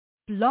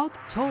Blog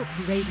Talk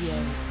Radio.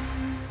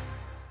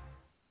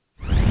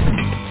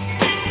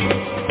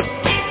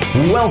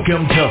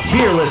 Welcome to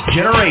Fearless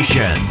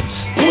Generations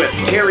with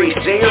Terry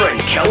Sayer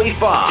and Kelly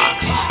Fox.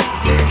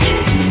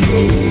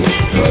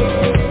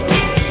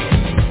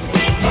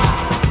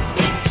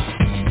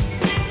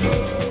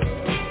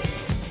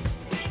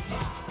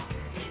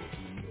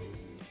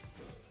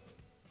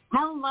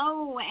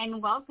 Hello and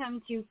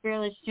welcome to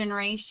Fearless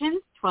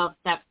Generations, 12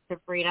 Steps to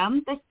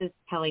Freedom. This is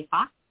Kelly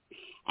Fox,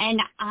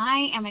 and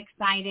I am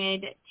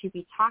excited to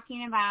be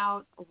talking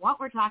about what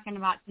we're talking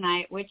about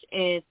tonight, which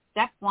is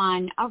step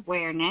one,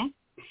 awareness.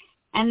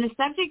 And the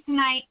subject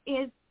tonight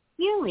is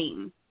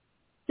healing.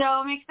 So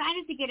I'm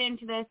excited to get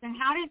into this. And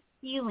how does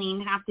healing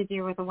have to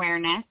do with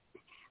awareness?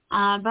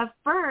 But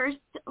first,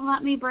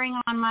 let me bring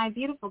on my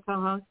beautiful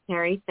co-host,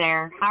 Terry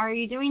Sayer. How are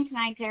you doing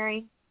tonight,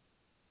 Terry?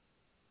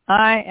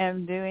 I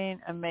am doing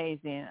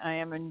amazing. I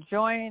am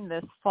enjoying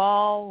this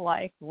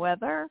fall-like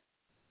weather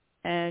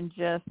and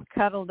just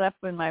cuddled up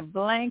in my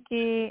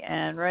blankie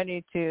and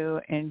ready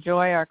to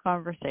enjoy our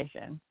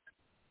conversation.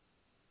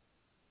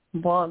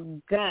 Well,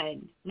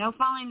 good. No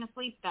falling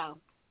asleep, though.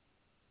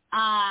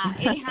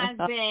 It has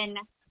been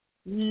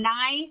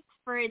nice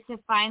for it to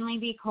finally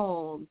be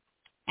cold.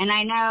 And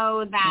I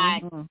know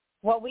that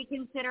what we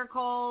consider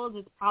cold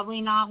is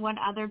probably not what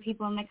other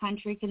people in the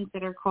country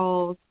consider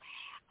cold.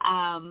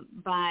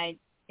 But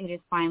it is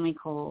finally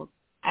cold.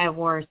 I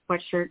wore a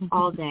sweatshirt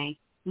all day.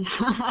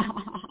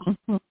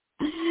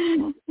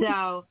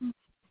 So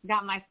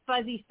got my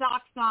fuzzy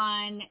socks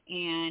on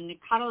and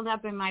cuddled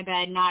up in my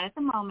bed, not at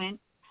the moment,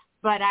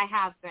 but I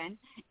have been.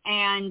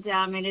 And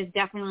it has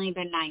definitely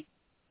been nice.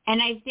 And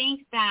I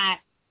think that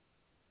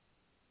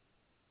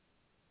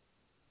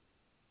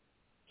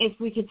if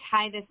we could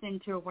tie this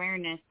into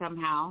awareness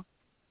somehow,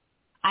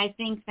 I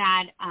think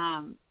that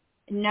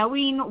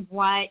knowing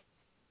what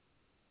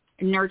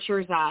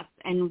nurtures us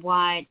and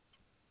what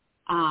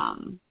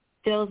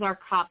fills our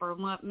cup or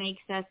what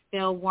makes us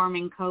feel warm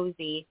and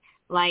cozy,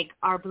 like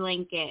our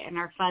blanket and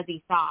our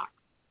fuzzy socks,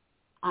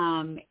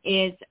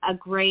 is a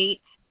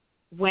great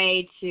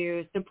way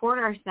to support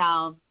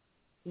ourselves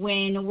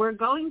when we're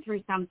going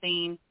through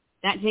something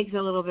that takes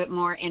a little bit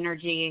more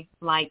energy,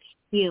 like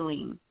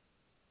healing.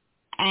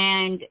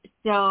 And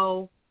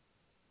so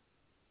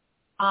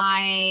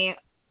I'd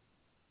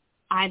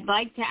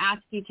like to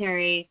ask you,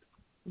 Terry,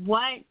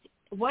 what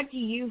do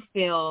you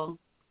feel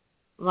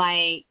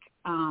like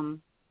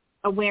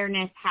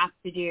awareness has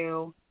to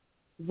do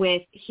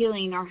with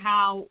healing, or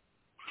how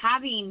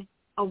having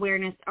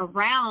awareness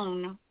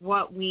around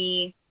what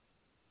we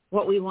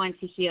want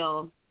to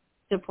heal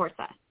supports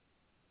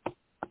us?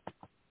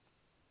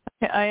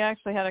 I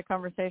actually had a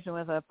conversation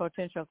with a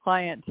potential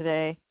client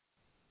today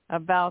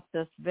about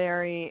this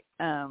very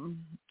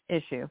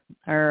issue,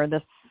 or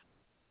this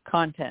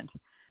content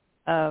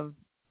of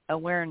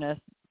awareness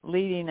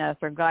leading us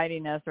or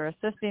guiding us or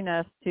assisting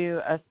us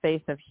to a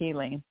space of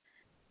healing.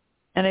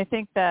 And I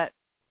think that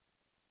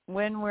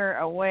when we're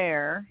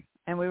aware,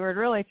 and we were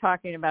really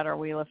talking about our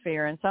wheel of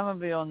fear, and some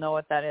of you will know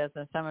what that is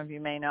and some of you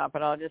may not,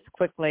 but I'll just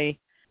quickly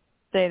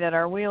say that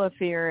our wheel of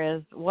fear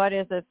is what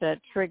is it that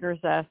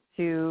triggers us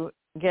to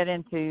get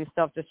into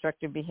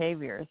self-destructive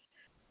behaviors.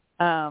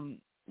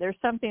 There's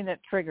something that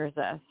triggers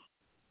us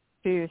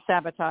to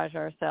sabotage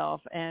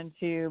ourselves and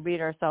to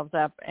beat ourselves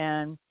up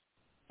and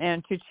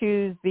to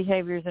choose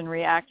behaviors and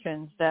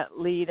reactions that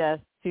lead us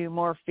to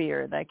more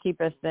fear, that keep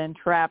us then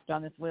trapped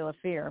on this wheel of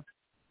fear.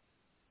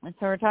 And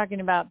so we're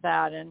talking about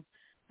that, and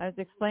I was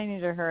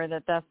explaining to her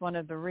that that's one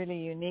of the really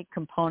unique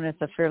components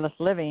of fearless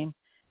living,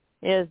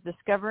 is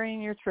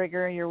discovering your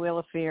trigger, your wheel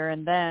of fear,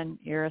 and then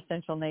your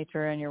essential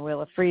nature and your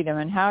wheel of freedom,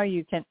 and how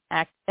you can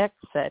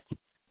exit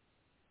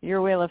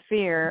your wheel of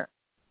fear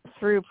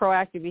through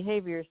proactive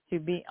behaviors to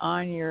be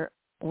on your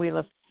wheel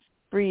of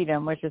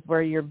freedom, which is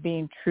where you're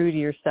being true to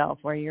yourself,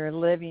 where you're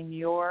living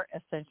your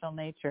essential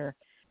nature,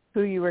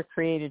 who you were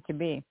created to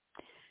be.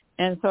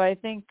 And so I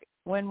think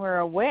when we're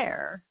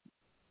aware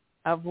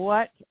of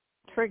what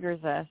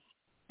triggers us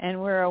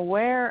and we're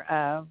aware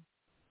of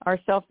our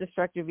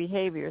self-destructive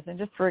behaviors, and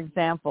just for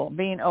example,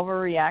 being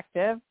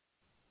overreactive,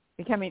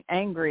 becoming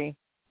angry,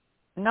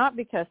 not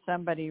because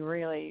somebody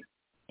really,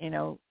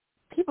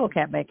 people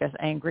can't make us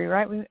angry,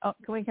 right?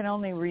 We can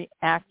only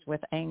react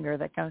with anger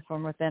that comes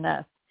from within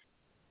us.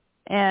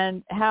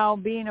 And how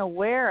being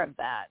aware of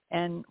that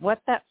and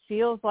what that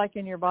feels like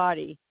in your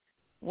body,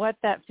 what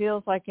that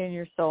feels like in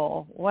your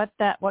soul, what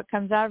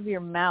comes out of your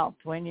mouth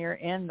when you're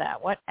in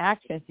that, what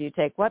actions do you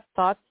take, what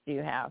thoughts do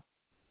you have?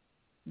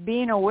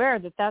 Being aware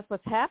that that's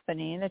what's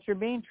happening, that you're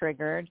being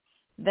triggered,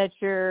 that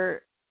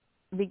you're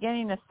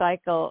beginning a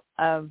cycle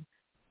of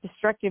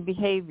destructive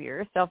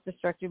behavior,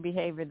 self-destructive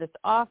behavior that's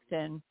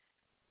often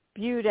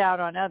spewed out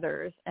on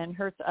others and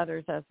hurts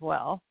others as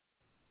well.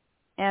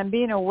 And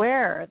being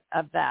aware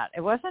of that.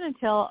 It wasn't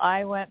until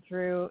I went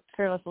through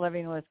Fearless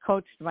Living, was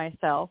coached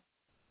myself,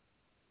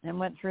 and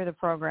went through the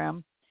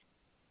program,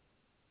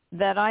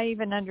 that I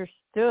even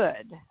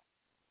understood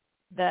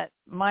that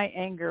my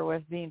anger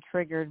was being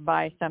triggered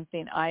by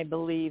something I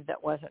believed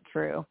that wasn't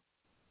true.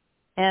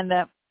 And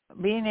that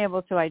being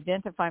able to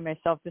identify my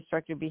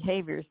self-destructive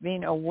behaviors,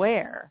 being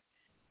aware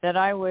that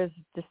I was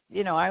just,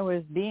 I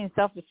was being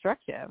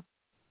self-destructive,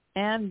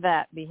 and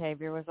that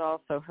behavior was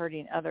also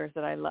hurting others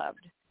that I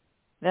loved,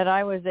 that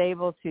I was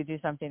able to do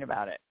something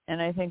about it.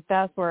 And I think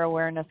that's where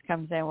awareness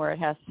comes in, where it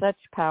has such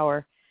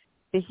power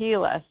to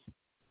heal us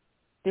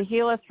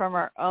from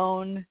our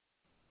own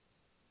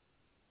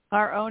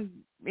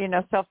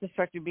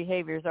self-destructive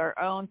behaviors, our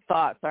own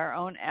thoughts, our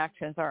own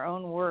actions, our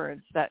own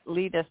words that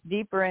lead us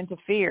deeper into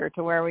fear,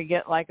 to where we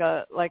get like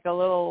a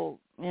little,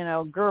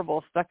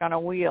 gerbil stuck on a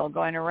wheel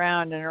going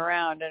around and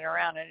around and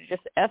around, and it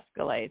just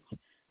escalates.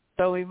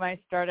 So we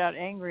might start out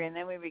angry, and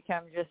then we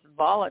become just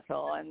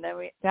volatile, and then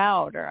we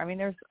doubt.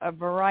 There's a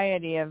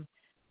variety of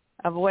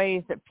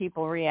ways that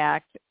people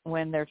react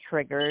when they're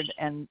triggered,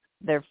 and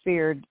they're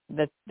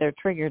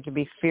triggered to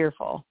be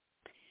fearful.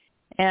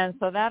 And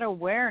so that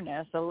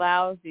awareness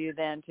allows you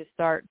then to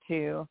start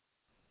to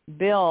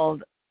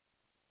build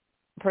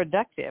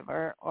productive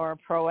or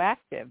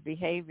proactive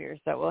behaviors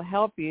that will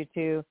help you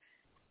to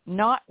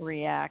not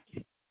react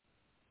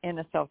in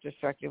a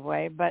self-destructive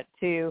way, but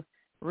to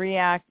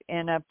react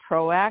in a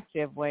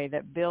proactive way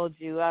that builds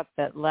you up,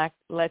 that lets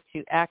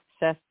you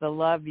access the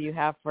love you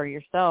have for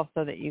yourself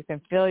so that you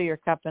can fill your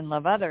cup and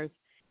love others.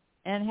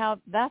 And how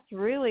that's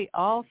really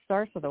all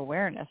starts with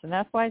awareness. And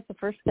that's why it's the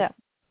first step.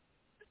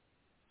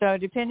 So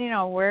depending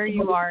on where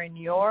you are in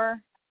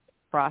your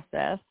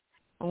process,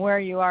 where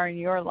you are in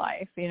your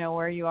life,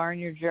 where you are in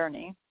your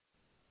journey,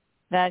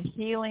 that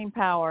healing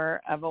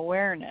power of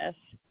awareness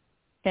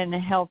can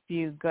help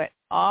you get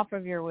off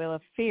of your wheel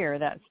of fear,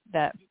 that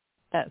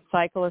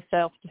cycle of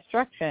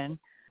self-destruction,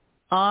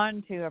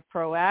 onto a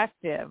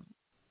proactive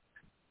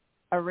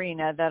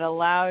arena that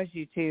allows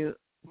you to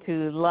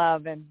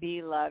love and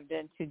be loved,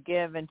 and to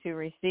give and to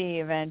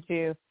receive, and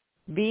to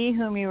be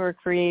whom you were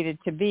created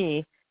to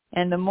be.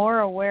 And the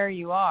more aware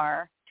you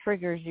are,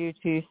 triggers you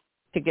to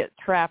get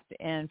trapped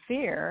in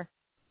fear,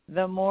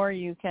 the more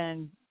you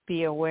can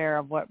be aware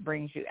of what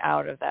brings you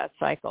out of that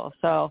cycle.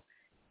 So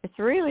it's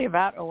really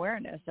about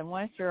awareness. And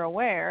once you're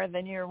aware,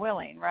 then you're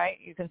willing, right?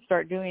 You can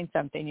start doing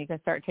something. You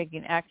can start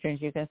taking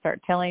actions. You can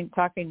start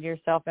talking to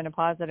yourself in a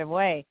positive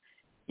way.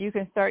 You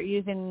can start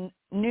using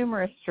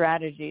numerous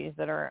strategies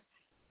that are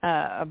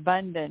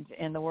abundant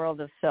in the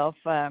world of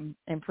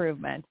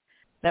self-improvement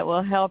that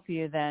will help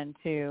you then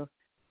to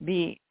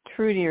be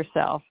true to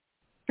yourself,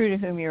 true to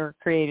whom you were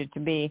created to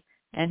be,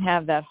 and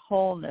have that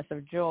wholeness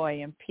of joy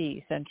and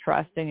peace and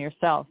trust in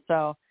yourself.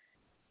 So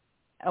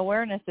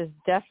awareness is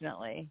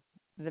definitely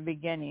the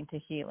beginning to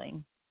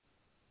healing.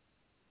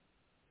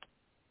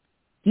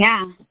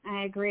 Yeah,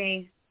 I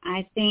agree.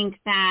 I think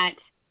that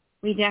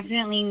we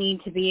definitely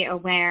need to be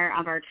aware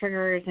of our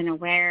triggers and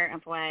aware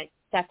of what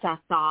sets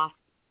us off,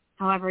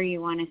 however you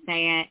want to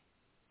say it,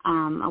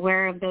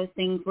 aware of those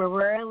things where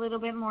we're a little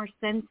bit more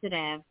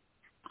sensitive.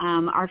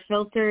 Our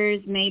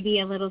filters may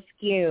be a little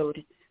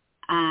skewed.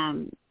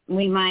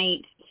 We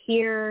might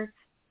hear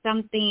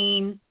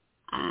something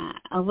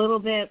a little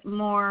bit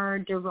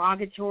more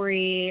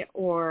derogatory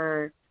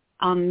or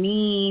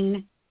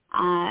meaner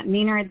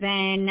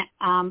than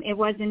it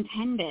was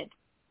intended,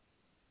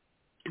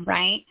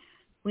 right?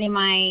 We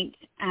might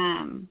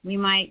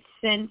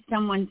sense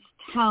someone's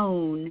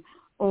tone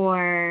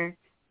or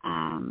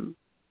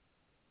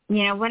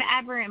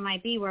whatever it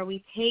might be, where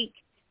we take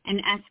and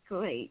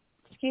escalate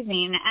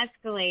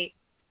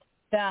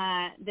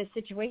the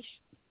situation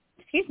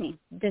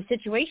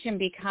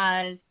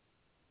because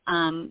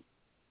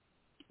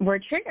we're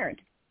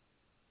triggered,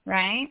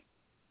 right?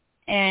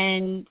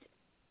 And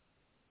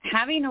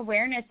having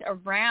awareness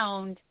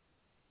around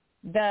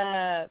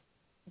the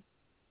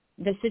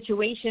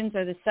situations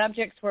or the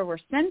subjects where we're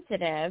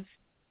sensitive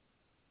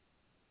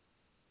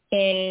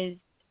is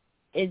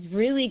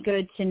really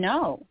good to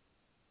know,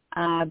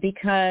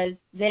 because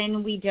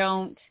then we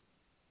can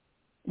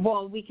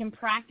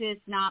practice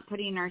not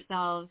putting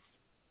ourselves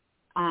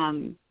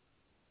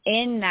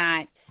in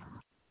that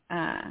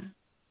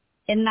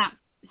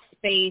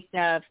space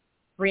of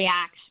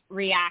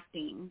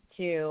reacting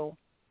to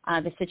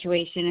the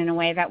situation in a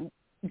way that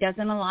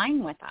doesn't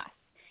align with us.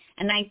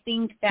 And I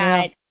think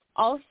that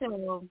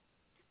also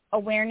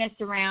awareness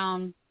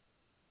around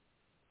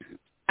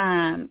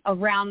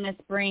this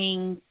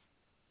brings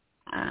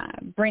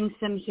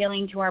some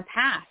healing to our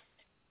past.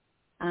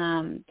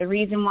 The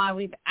reason why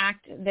we've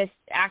acted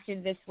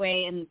this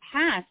way in the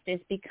past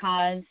is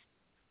because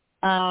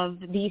of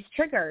these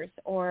triggers,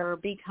 or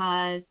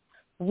because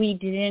we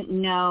didn't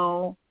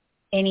know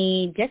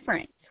any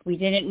different. We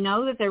didn't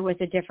know that there was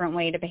a different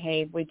way to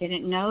behave. We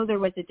didn't know there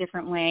was a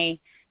different way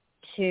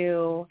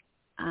to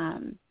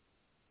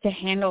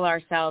handle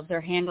ourselves or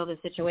handle the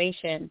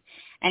situation.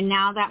 And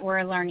now that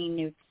we're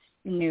learning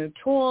new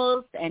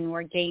tools, and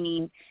we're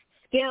gaining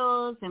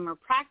skills, and we're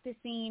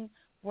practicing,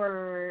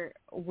 we're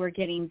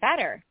getting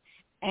better.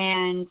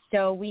 And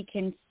so we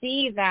can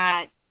see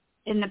that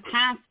in the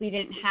past we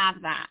didn't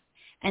have that.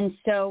 And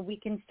so we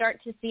can start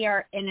to see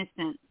our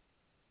innocence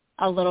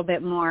a little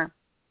bit more.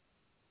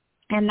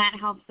 And that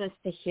helps us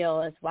to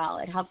heal as well.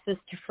 It helps us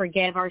to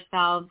forgive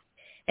ourselves.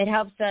 It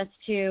helps us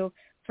to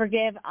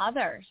forgive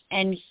others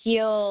and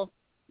heal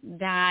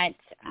that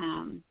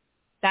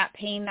that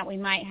pain that we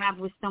might have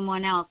with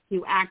someone else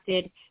who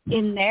acted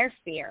in their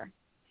fear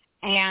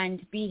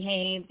and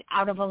behaved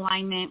out of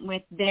alignment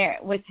with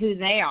who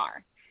they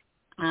are,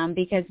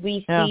 because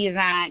we see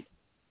that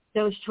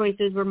those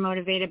choices were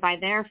motivated by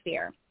their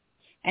fear.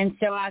 And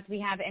so as we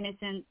have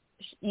innocence,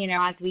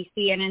 as we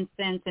see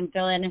innocence and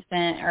feel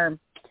innocent, or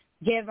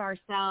give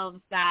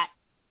ourselves that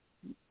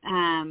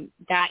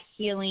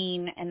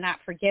healing and that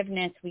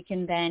forgiveness, we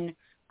can then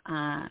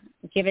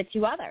give it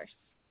to others.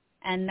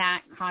 And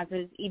that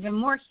causes even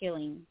more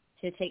healing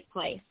to take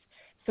place.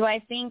 So I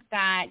think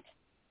that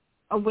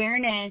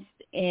awareness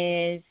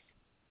is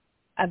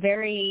a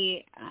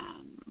very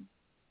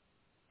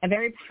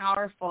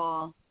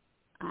powerful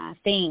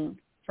thing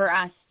for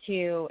us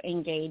to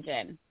engage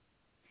in.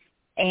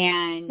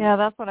 And yeah,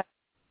 that's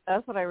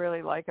what I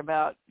really like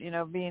about,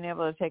 being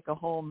able to take a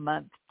whole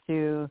month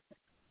to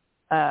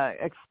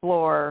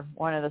explore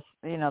one of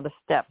the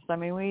steps. I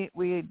mean,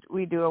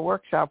 we do a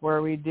workshop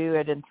where we do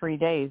it in 3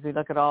 days. We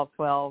look at all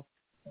 12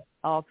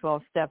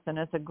 steps, and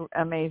it's an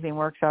amazing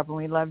workshop, and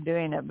we love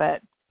doing it.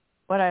 But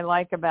what I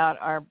like about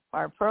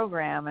our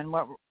program and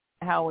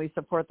how we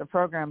support the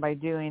program by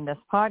doing this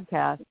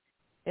podcast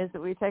is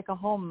that we take a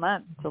whole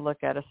month to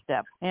look at a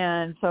step.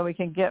 And so we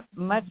can get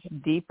much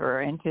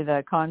deeper into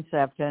the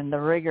concept and the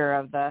rigor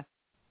of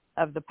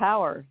the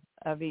power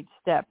of each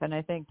step. And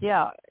I think,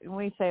 when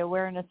we say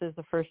awareness is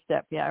the first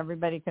step,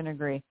 everybody can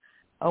agree.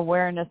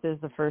 Awareness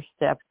is the first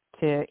step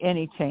to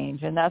any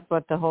change. And that's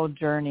what the whole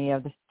journey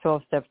of the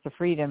 12 steps to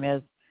freedom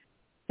is,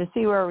 to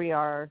see where we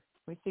are,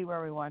 we see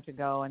where we want to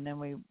go, and then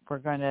we're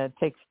going to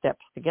take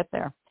steps to get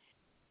there.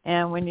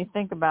 And when you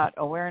think about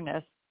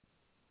awareness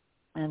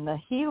and the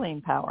healing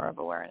power of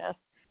awareness,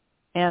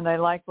 and I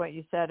like what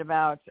you said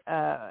about,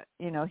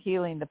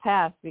 healing the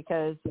past,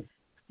 because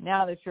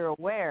now that you're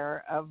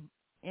aware of,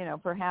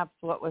 perhaps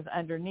what was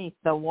underneath,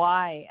 the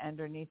why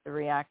underneath the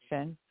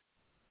reaction,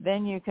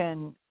 then you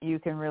can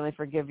really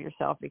forgive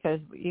yourself, because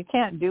you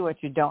can't do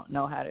what you don't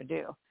know how to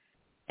do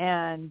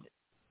and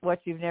what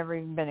you've never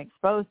even been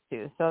exposed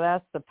to. So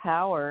that's the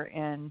power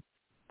in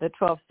the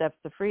 12 steps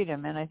to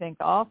freedom. And I think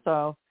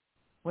also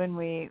when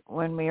we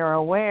are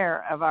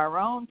aware of our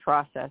own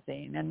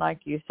processing, and like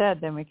you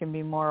said, then we can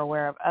be more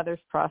aware of others'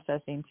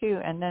 processing too,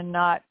 and then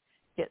not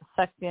get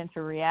sucked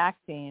into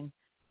reacting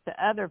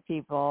to other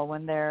people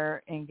when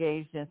they're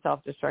engaged in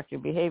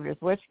self-destructive behaviors,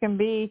 which can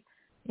be,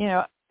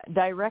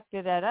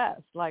 directed at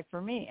us. Like for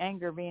me,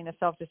 anger being a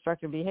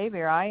self-destructive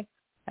behavior, I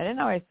didn't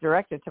always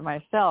direct it to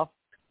myself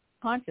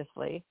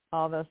consciously,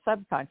 although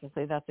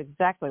subconsciously that's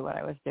exactly what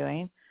I was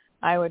doing.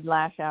 I would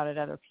lash out at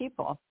other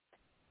people.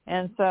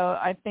 And so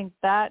I think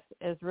that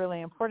is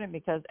really important,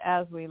 because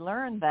as we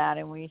learn that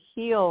and we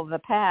heal the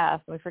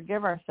past, we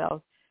forgive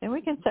ourselves, then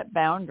we can set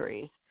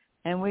boundaries,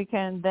 and we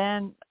can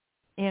then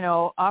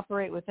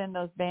operate within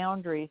those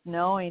boundaries,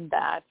 knowing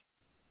that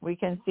we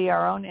can see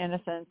our own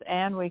innocence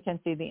and we can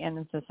see the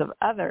innocence of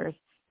others,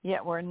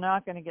 yet we're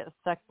not going to get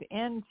sucked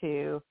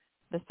into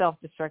the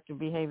self-destructive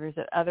behaviors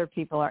that other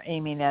people are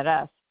aiming at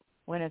us,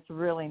 when it's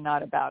really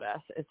not about us,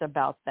 it's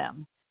about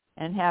them.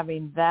 And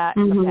having that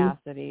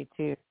capacity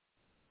to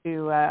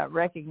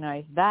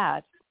recognize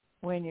that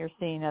when you're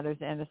seeing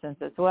others' innocence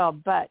as well,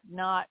 but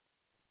not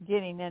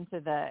getting into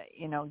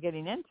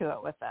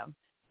it with them,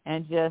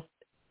 and just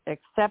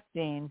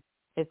accepting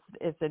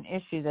it's an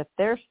issue that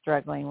they're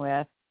struggling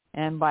with,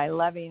 and by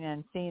loving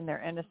and seeing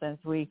their innocence,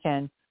 we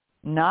can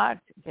not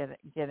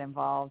get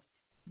involved,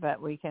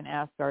 but we can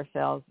ask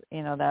ourselves,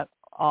 that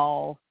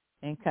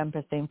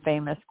all-encompassing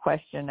famous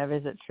question of,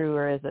 is it true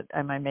or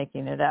am I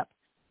making it up?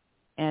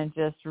 And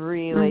just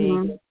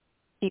really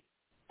keep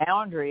the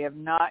boundary of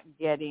not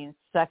getting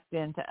sucked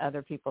into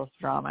other people's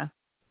drama.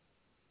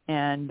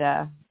 And,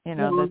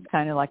 that's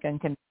kind of like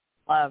unconditional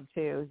love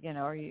too,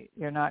 or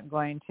you're not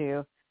going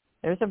to.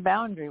 There's a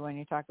boundary when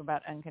you talk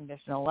about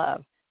unconditional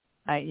love.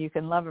 You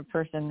can love a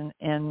person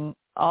in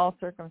all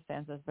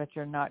circumstances, but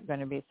you're not going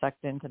to be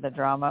sucked into the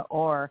drama,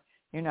 or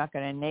you're not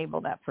going to enable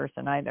that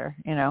person either,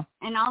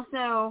 And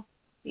also,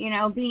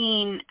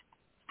 being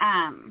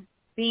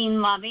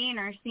loving,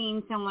 or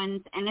seeing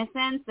someone's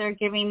innocence, or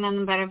giving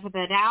them the benefit of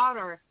the doubt,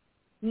 or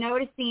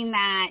noticing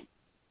that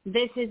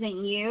this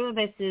isn't you,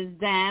 this is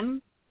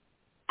them.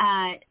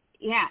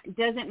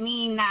 Doesn't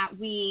mean that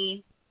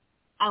we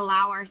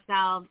allow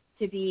ourselves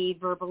to be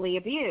verbally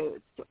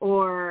abused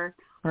or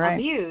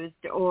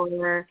abused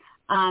or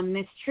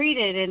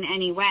mistreated in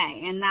any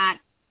way. And that,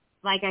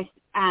 like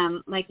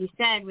you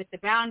said, with the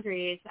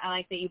boundaries, I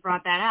like that you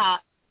brought that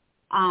up,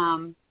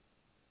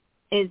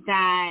 is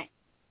that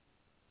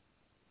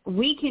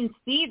we can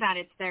see that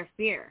it's their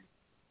fear.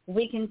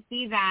 We can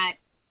see that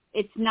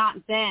it's not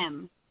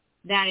them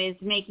that is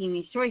making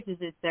these choices,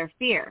 it's their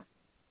fear.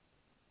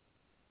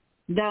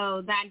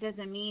 Though that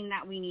doesn't mean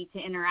that we need to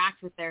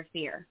interact with their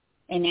fear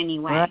in any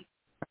way. Right.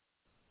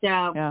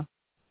 So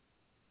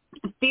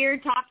fear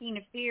talking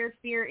to fear,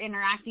 fear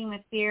interacting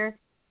with fear,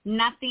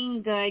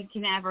 nothing good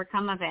can ever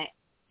come of it.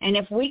 And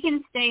if we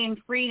can stay in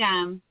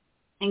freedom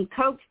and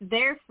coax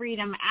their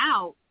freedom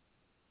out,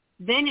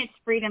 then it's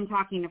freedom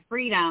talking to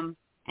freedom,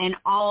 and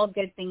all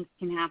good things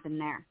can happen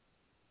there.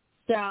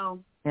 So,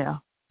 yeah,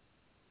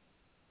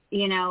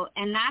 you know,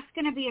 and that's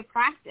going to be a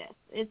practice.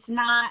 It's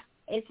not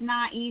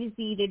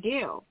easy to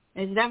do.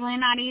 It's definitely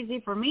not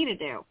easy for me to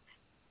do.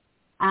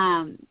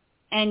 And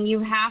you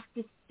have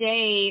to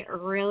stay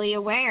really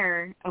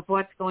aware of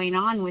what's going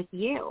on with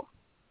you,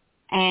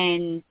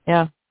 and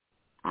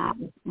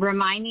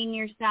reminding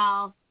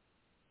yourself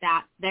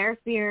that their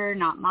fear,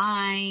 not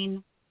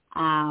mine.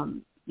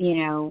 You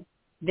know,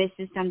 this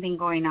is something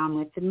going on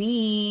with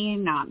me,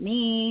 not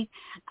me,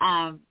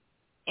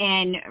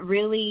 and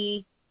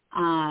really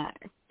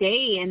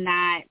stay in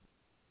that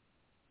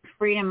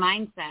freedom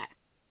mindset,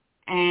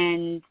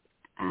 and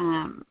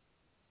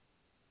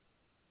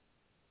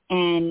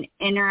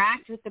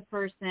interact with the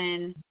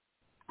person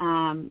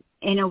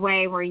in a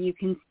way where you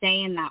can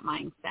stay in that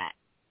mindset.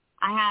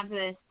 I have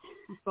this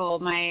goal.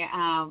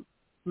 My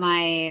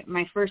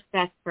first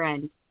best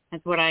friend,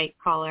 that's what I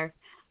call her.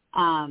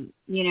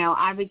 You know,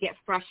 I would get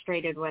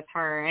frustrated with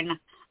her, and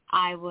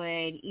I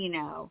would, you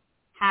know,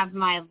 have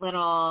my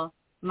little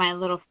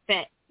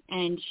fit,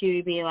 and she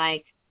would be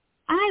like,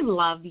 "I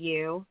love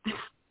you."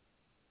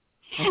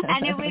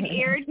 And it would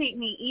irritate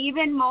me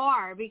even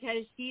more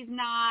because she's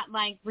not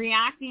like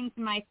reacting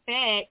to my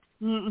fit.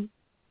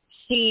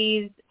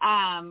 She's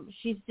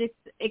just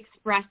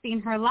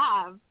expressing her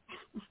love.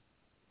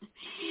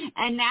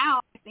 And now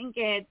I think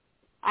it's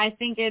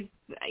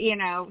you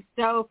know,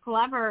 so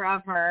clever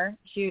of her.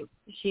 She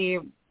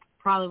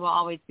probably will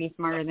always be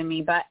smarter than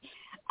me, but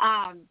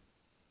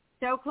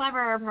so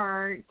clever of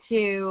her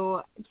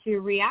to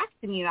react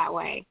to me that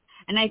way.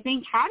 And I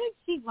think, how did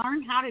she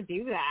learn how to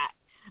do that?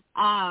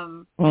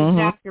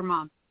 Ask your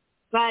mom.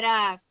 But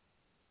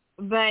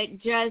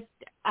just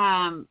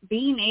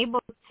being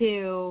able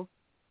to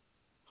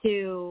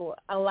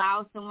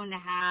allow someone to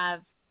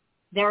have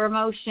their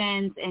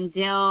emotions and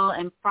deal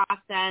and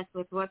process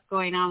with what's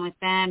going on with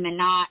them, and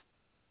not,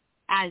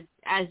 as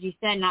you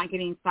said, not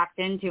getting sucked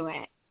into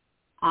it.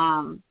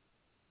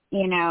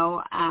 You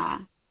know,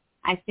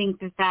 I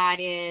think that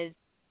it's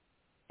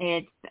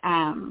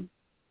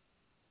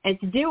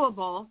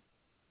doable,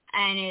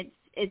 and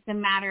it's a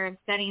matter of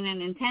setting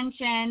an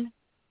intention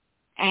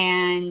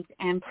and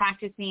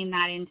practicing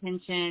that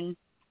intention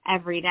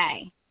every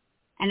day.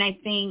 And I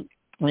think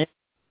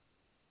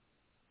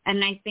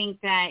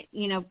that,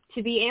 you know,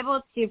 to be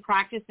able to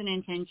practice an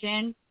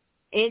intention,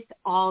 it's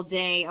all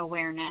day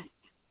awareness.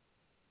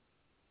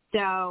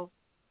 So,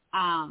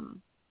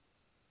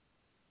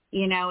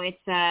 you know,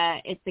 it's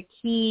a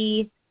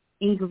key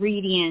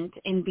ingredient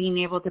in being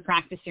able to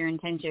practice your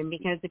intention,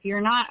 because if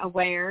you're not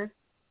aware,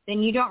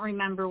 then you don't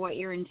remember what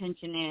your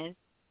intention is,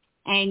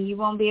 and you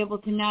won't be able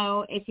to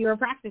know if you are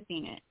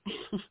practicing it.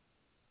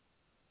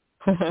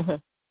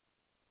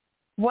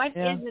 What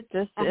is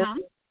it?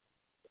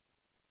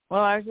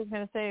 Well, I was just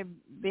going to say,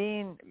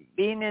 being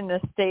in the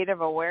state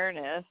of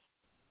awareness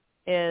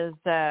is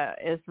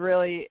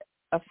really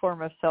a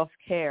form of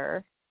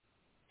self-care.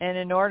 And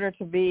in order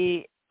to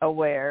be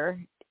aware,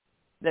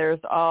 there's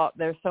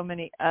so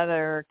many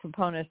other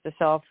components to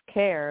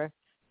self-care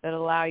that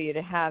allow you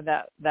to have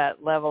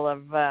that level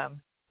of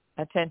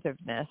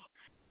attentiveness.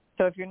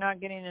 So if you're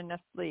not getting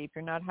enough sleep,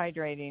 you're not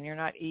hydrating, you're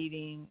not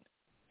eating,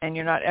 and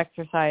you're not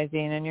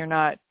exercising, and you're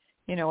not,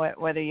 you know,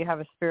 whether you have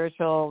a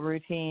spiritual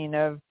routine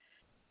of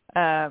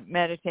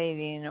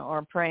meditating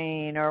or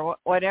praying or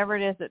whatever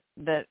it is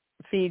that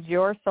feeds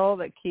your soul,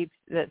 that keeps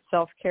that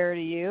self-care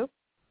to you,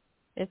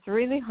 it's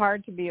really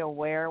hard to be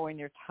aware when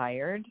you're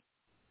tired.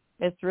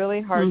 It's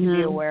really hard to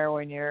be aware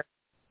when you're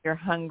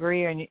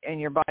hungry and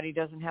your body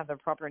doesn't have the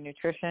proper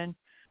nutrition,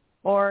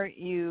 or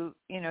you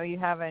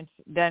haven't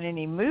done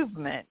any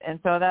movement. And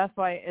so that's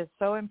why it's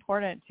so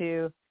important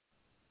to,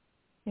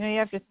 you know, you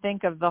have to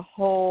think of the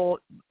wholeness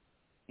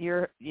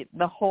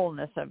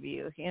of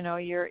you. You know,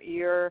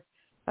 you're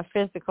a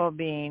physical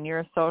being, you're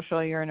a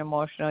social, you're an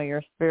emotional, you're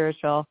a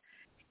spiritual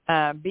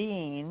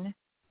being,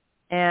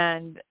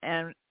 and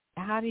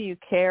how do you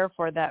care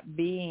for that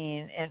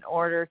being in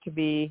order to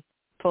be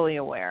fully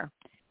aware?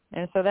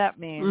 And so that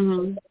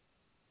means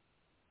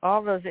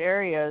all those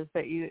areas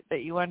that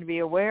you want to be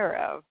aware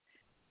of,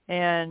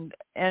 and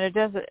it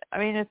doesn't. I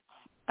mean,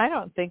 I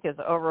don't think it's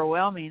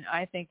overwhelming.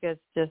 I think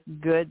it's just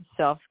good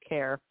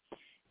self-care,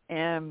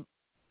 and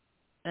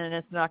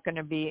it's not going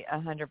to be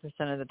 100%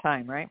 of the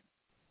time, right?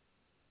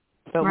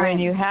 But when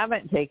you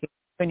haven't taken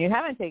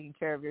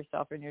care of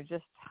yourself and you're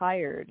just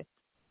tired,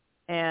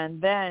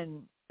 and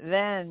then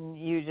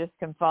you just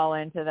can fall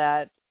into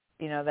that,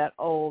 you know, that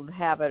old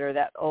habit or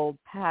that old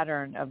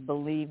pattern of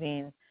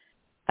believing,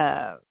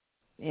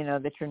 you know,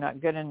 that you're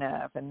not good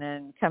enough, and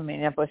then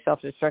coming up with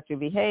self-destructive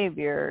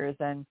behaviors.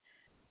 And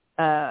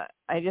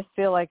I just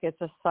feel like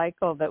it's a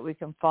cycle that we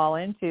can fall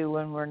into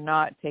when we're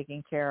not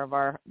taking care of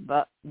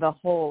the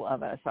whole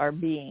of us, our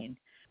being.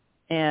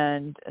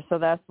 And so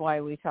that's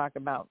why we talk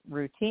about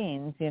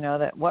routines, you know,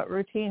 that what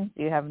routines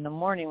do you have in the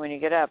morning when you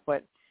get up?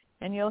 What,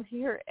 And you'll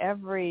hear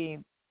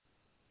every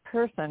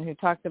person who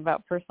talks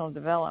about personal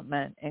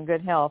development and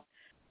good health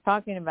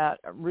talking about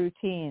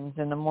routines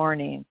in the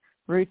morning,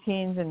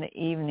 routines in the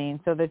evening,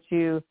 so that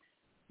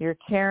you're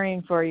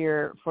caring for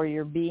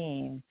your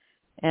being.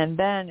 And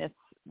then it's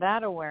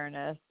that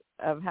awareness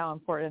of how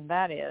important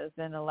that is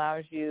and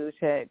allows you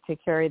to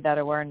carry that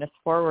awareness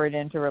forward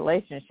into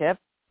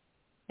relationships,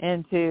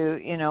 into,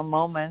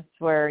 moments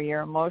where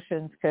your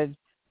emotions could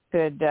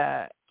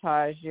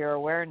cause your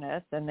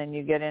awareness, and then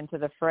you get into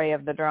the fray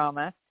of the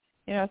drama.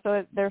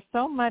 So there's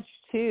so much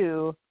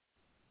to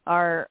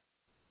our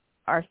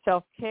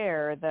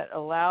self-care that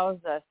allows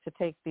us to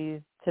take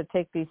these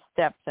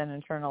steps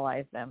and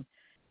internalize them.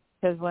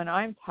 Because when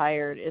I'm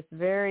tired, it's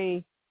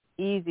very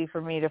easy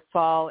for me to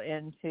fall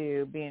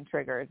into being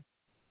triggered.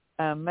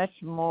 Much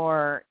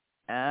more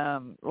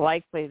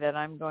likely that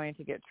I'm going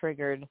to get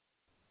triggered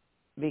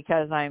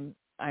because I'm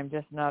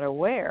just not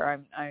aware.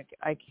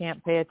 I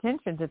can't pay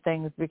attention to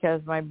things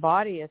because my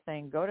body is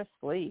saying, go to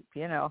sleep.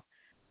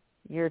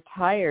 You're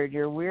tired,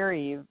 you're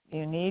weary,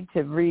 you need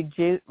to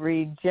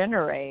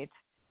regenerate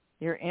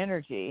your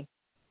energy.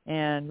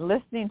 And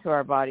listening to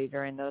our body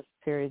during those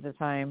periods of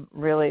time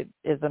really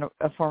is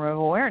a form of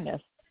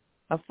awareness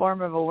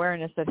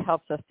that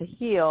helps us to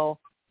heal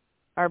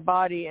our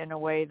body in a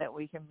way that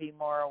we can be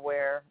more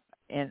aware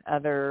in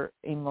other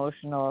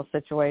emotional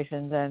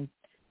situations and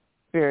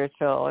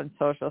spiritual and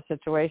social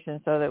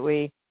situations, so that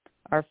we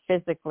are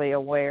physically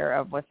aware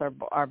of what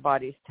our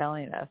body's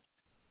telling us.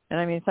 And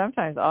I mean,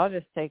 sometimes I'll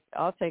take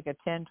a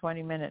 10,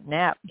 20-minute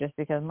nap just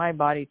because my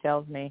body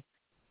tells me,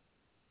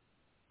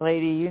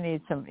 lady, you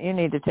need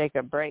to take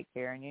a break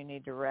here, and you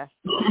need to rest.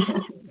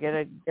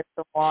 Get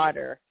some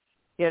water.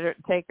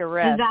 Take a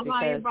rest. Is that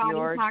how your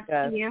body talks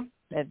to you?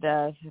 It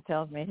does. It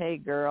tells me, hey,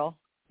 girl,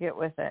 get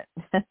with it.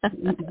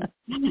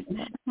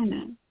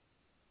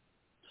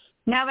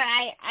 No, but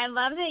I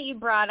love that you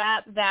brought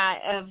up that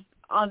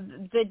of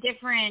the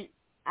different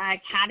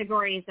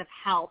categories of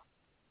health.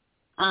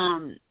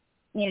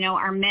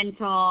 Our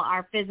mental,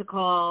 our physical,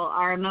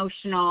 our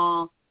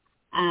emotional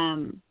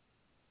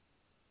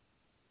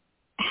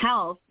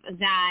health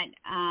that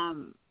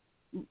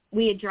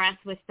we address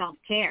with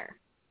self-care.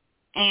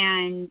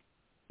 And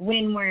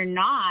when we're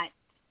not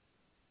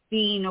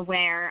being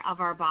aware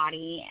of our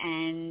body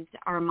and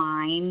our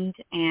mind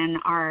and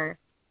our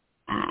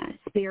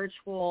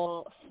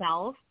spiritual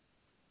self,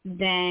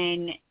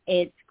 then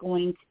it's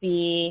going to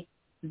be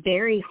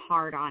very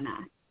hard on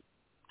us.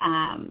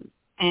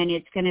 And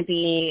it's going to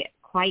be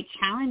quite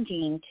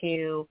challenging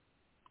to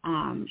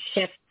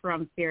shift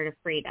from fear to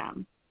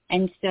freedom.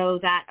 And so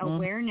that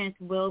awareness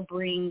will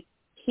bring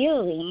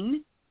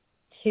healing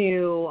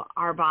to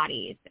our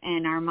bodies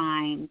and our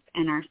minds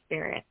and our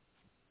spirits,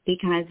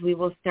 because we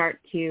will start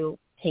to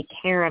take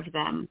care of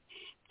them,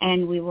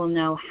 and we will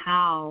know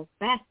how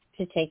best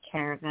to take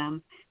care of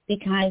them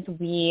because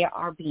we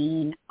are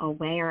being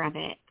aware of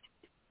it.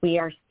 We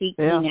are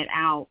seeking it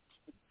out.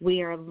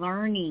 We are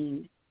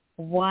learning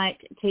what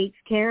takes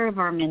care of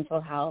our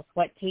mental health,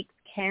 what takes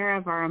care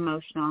of our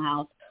emotional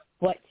health,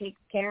 what takes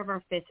care of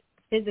our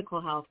physical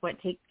health, what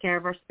takes care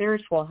of our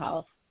spiritual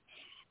health.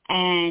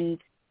 And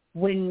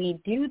when we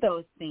do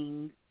those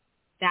things,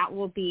 that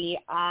will be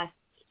us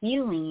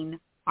healing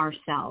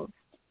ourselves.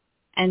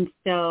 And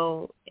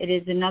so it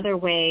is another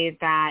way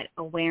that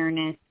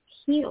awareness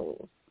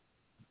heals.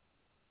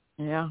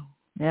 Yeah.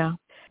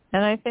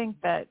 And I think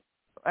that,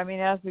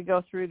 as we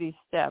go through these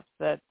steps,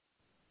 that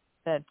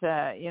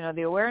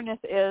the awareness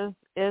is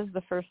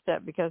the first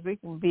step, because we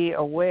can be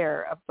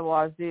aware of the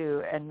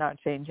wazoo and not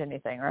change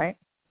anything, right?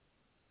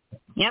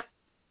 Yep.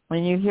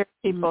 When you hear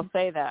people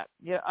say that,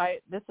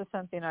 this is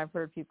something I've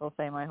heard people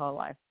say my whole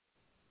life.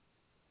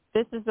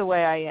 This is the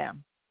way I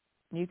am.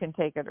 You can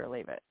take it or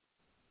leave it.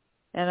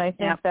 And I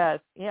think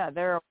that,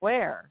 they're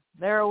aware.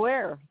 They're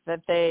aware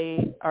that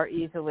they are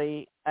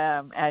easily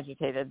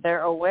agitated.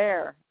 They're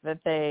aware that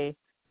they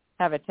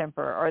have a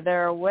temper, or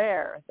they're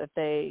aware that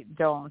they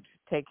don't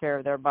take care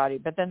of their body,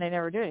 but then they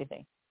never do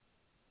anything.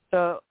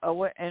 So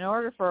in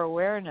order for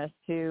awareness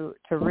to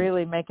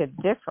really make a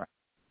difference,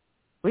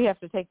 we have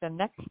to take the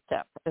next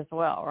step as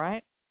well,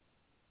 right?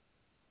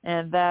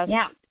 And that's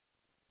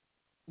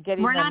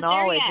getting the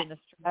knowledge and the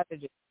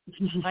strategy.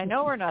 I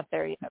know we're not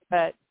there yet,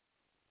 but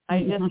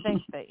I just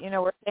think that,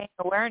 we're saying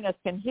awareness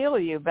can heal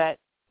you, but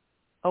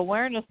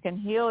awareness can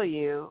heal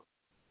you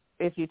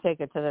if you take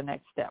it to the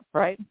next step,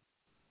 right?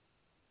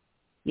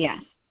 Yes.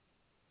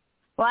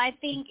 Well, I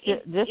think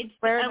it's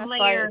awareness a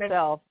layer by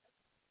itself.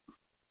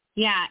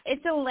 Yeah,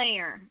 it's a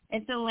layer.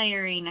 It's a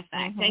layering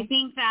effect. I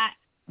think that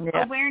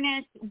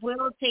awareness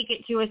will take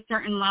it to a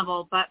certain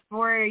level, but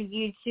for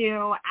you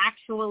to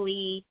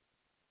actually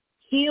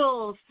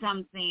heal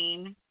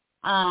something,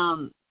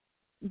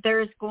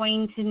 there's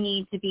going to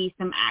need to be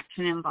some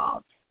action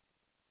involved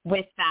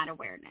with that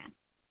awareness.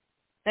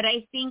 But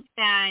I think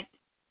that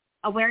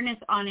awareness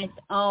on its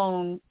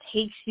own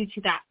takes you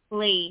to that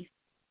place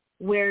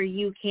where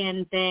you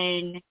can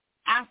then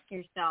ask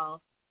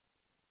yourself,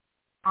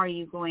 are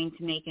you going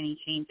to make any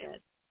changes?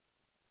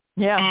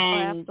 Yeah,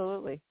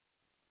 absolutely.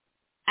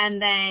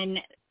 And then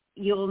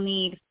you'll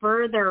need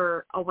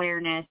further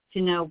awareness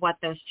to know what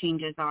those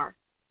changes are,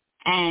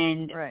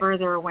 and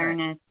further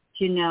awareness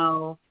to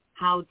know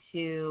how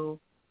to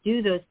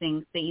do those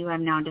things that you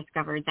have now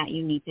discovered that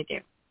you need to do,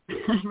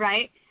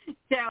 right?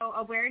 So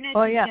awareness is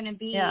going to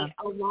be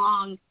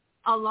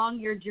along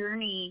your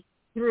journey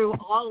through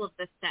all of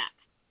the steps.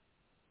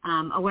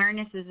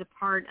 Awareness is a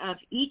part of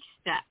each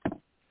step.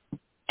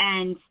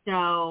 And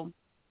so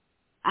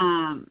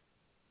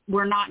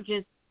we're not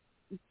just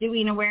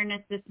doing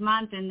awareness this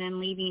month and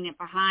then leaving it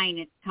behind.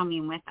 It's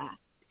coming with us.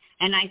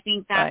 And I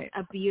think that's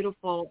a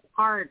beautiful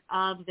part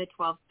of the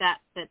 12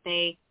 steps, that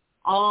they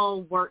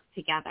all work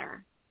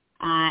together,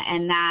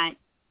 and that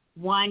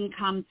one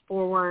comes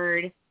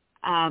forward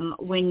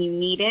when you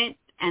need it,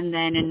 and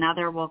then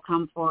another will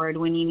come forward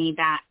when you need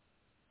that.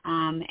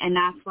 And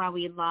that's why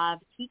we love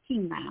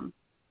teaching them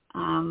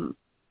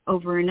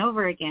over and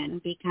over again,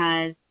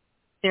 because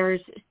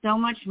there's so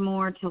much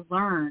more to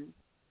learn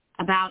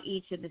about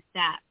each of the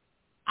steps.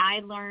 I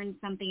learn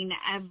something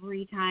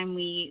every time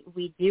we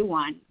do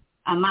one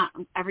a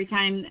month. Every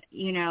time,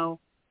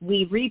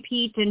 we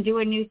repeat and do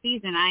a new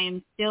season, I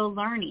am still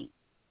learning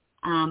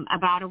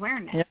about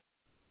awareness. Yep.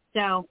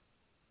 So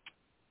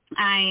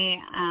I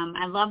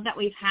love that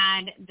we've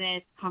had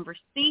this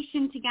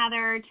conversation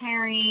together,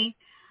 Terry.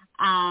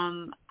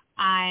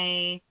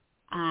 I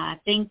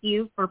thank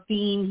you for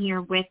being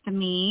here with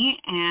me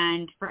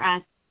and for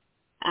us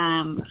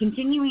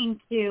continuing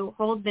to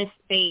hold this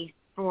space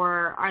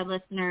for our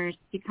listeners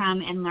to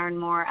come and learn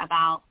more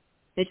about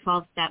the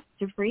 12 steps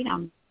to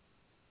freedom.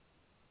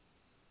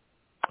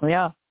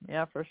 Yeah,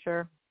 for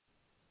sure.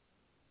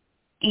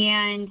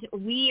 And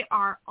we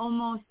are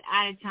almost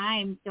out of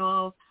time,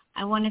 so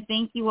I want to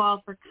thank you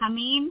all for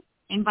coming,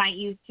 invite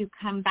you to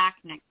come back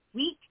next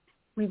week.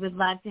 We would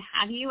love to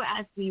have you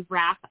as we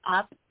wrap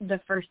up the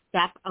first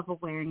step of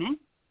awareness.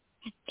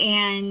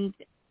 And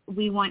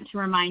we want to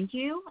remind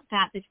you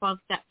that the 12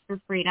 Steps for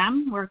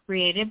Freedom were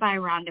created by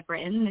Rhonda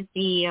Britton, the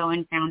CEO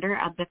and founder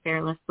of the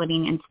Fearless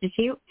Living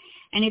Institute.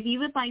 And if you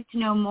would like to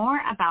know more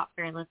about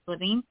Fearless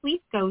Living, please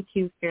go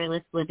to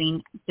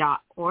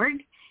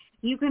fearlessliving.org.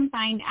 You can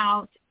find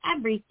out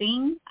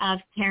everything of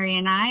Terry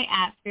and I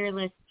at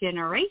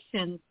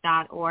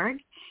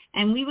fearlessgenerations.org.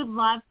 And we would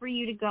love for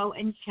you to go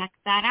and check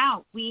that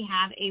out. We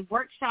have a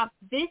workshop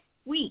this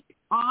week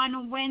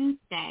on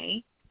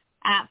Wednesday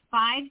at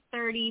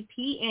 5:30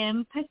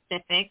 p.m.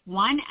 Pacific,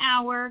 1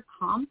 hour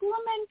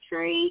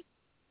complimentary.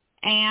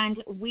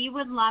 And we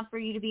would love for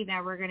you to be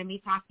there. We're going to be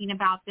talking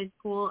about the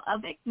tool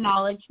of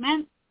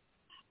acknowledgement,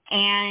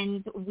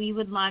 and we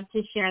would love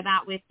to share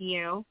that with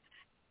you.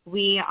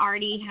 We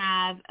already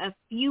have a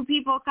few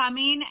people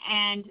coming,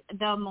 and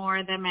the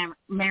more the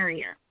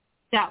merrier.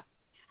 So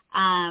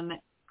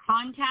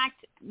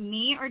contact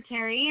me or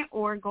Terry,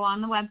 or go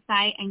on the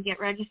website and get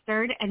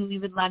registered, and we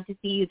would love to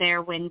see you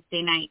there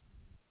Wednesday night.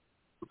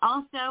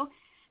 Also,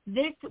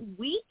 this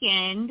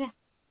weekend,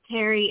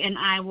 Terry and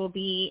I will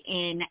be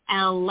in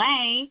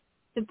LA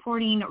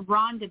supporting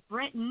Rhonda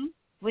Britton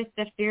with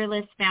the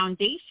Fearless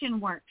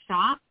Foundation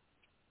workshop.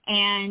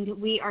 And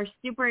we are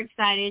super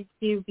excited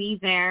to be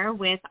there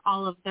with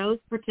all of those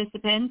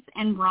participants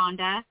and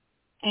Rhonda,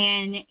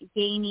 and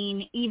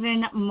gaining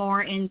even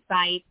more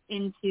insight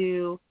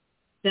into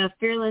the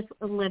Fearless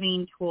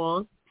Living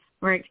tools.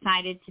 We're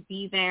excited to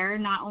be there,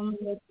 not only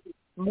with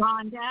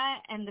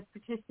Rhonda and the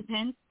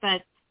participants,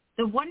 but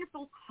the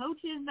wonderful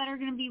coaches that are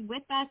going to be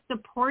with us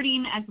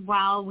supporting as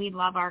well. We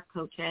love our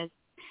coaches.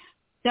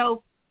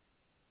 So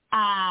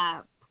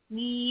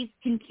please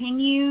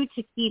continue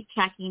to keep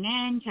checking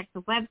in, check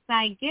the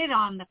website, get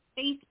on the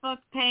Facebook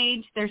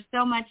page. There's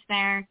so much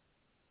there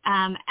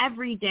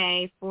every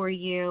day for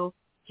you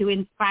to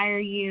inspire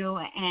you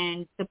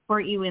and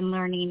support you in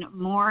learning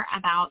more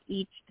about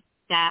each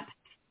step.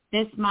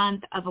 This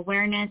month of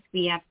awareness,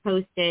 we have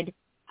posted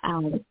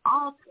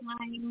all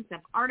kinds of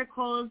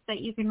articles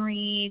that you can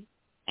read,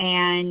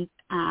 and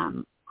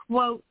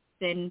quotes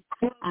and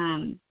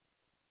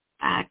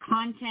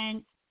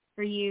content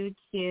for you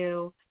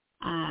to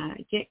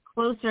get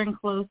closer and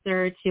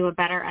closer to a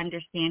better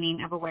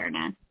understanding of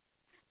awareness.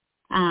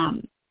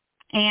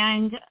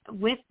 And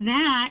with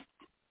that,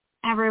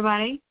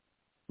 everybody,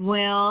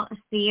 we'll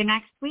see you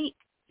next week.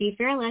 Be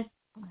fearless.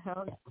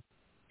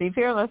 Be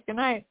fearless. Good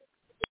night.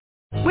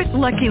 With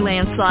Lucky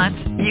Land Slots,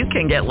 you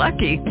can get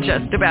lucky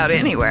just about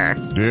anywhere.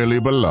 Dearly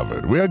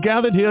beloved, we are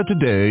gathered here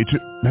today to...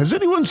 Has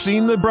anyone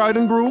seen the bride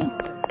and groom?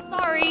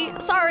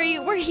 Sorry,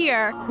 we're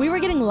here. We were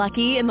getting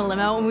lucky in the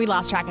limo and we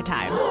lost track of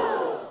time.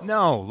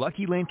 No,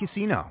 Lucky Land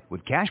Casino,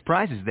 with cash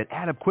prizes that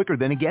add up quicker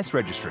than a guest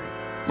registry.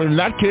 In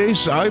that case,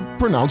 I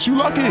pronounce you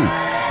lucky.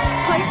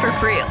 Play for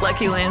free at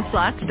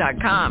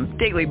LuckyLandSlots.com.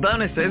 Daily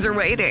bonuses are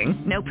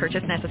waiting. No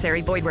purchase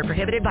necessary. Void where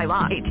prohibited by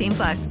law.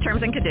 18+.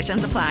 Terms and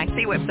conditions apply.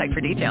 See website for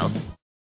details.